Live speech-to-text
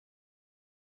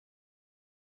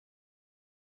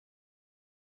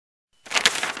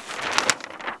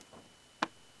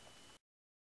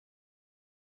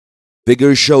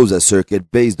Figure shows a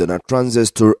circuit based on a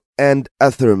transistor and a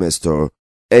thermistor.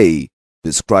 A.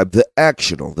 Describe the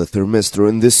action of the thermistor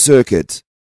in this circuit.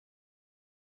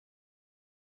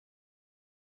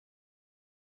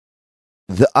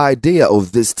 The idea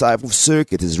of this type of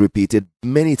circuit is repeated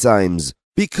many times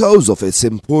because of its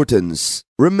importance.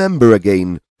 Remember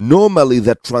again, normally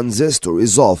the transistor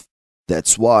is off.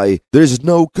 That's why there's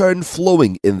no current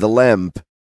flowing in the lamp.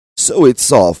 So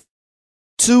it's off.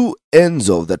 Two ends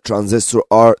of the transistor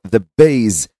are the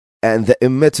base and the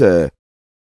emitter.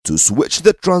 To switch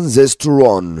the transistor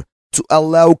on, to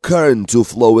allow current to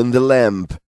flow in the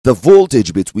lamp, the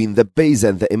voltage between the base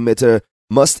and the emitter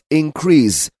must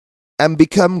increase and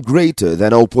become greater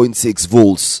than 0.6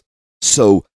 volts.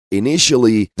 So,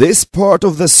 initially, this part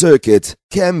of the circuit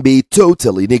can be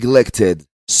totally neglected.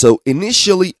 So,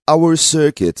 initially, our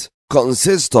circuit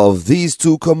consists of these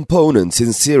two components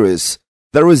in series,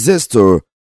 the resistor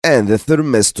and the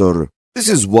thermistor. This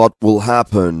is what will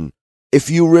happen. If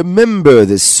you remember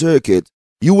this circuit,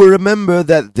 you will remember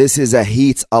that this is a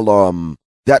heat alarm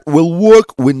that will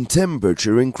work when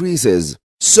temperature increases.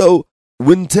 So,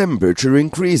 when temperature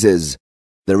increases,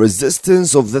 the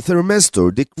resistance of the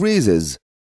thermistor decreases.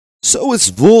 So its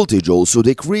voltage also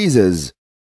decreases.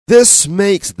 This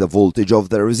makes the voltage of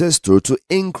the resistor to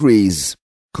increase.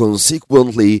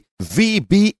 Consequently,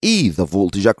 VBE, the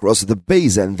voltage across the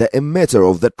base and the emitter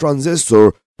of the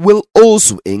transistor, will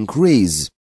also increase.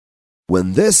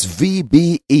 When this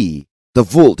VBE, the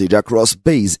voltage across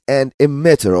base and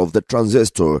emitter of the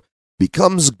transistor,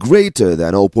 becomes greater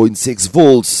than 0.6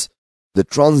 volts, the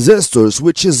transistor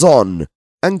switches on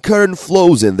and current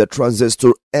flows in the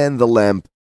transistor and the lamp,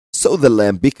 so the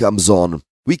lamp becomes on.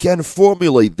 We can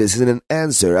formulate this in an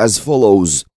answer as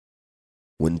follows.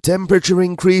 When temperature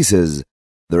increases,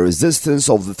 the resistance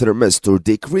of the thermistor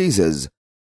decreases,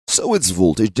 so its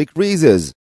voltage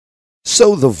decreases.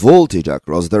 So the voltage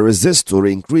across the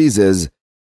resistor increases.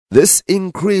 This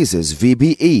increases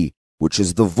VBE, which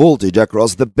is the voltage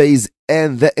across the base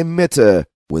and the emitter.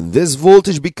 When this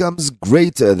voltage becomes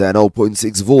greater than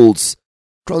 0.6 volts,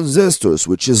 transistor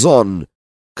switches on.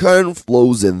 Current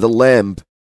flows in the lamp,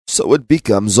 so it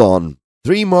becomes on.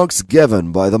 3 marks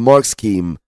given by the mark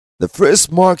scheme. The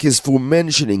first mark is for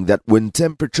mentioning that when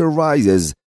temperature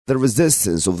rises, the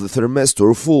resistance of the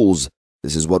thermistor falls.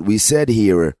 This is what we said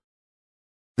here.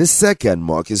 The second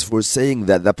mark is for saying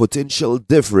that the potential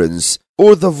difference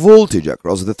or the voltage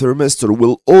across the thermistor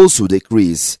will also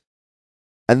decrease.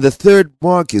 And the third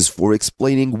mark is for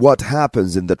explaining what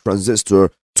happens in the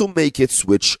transistor to make it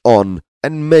switch on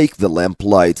and make the lamp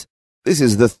light. This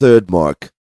is the third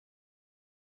mark.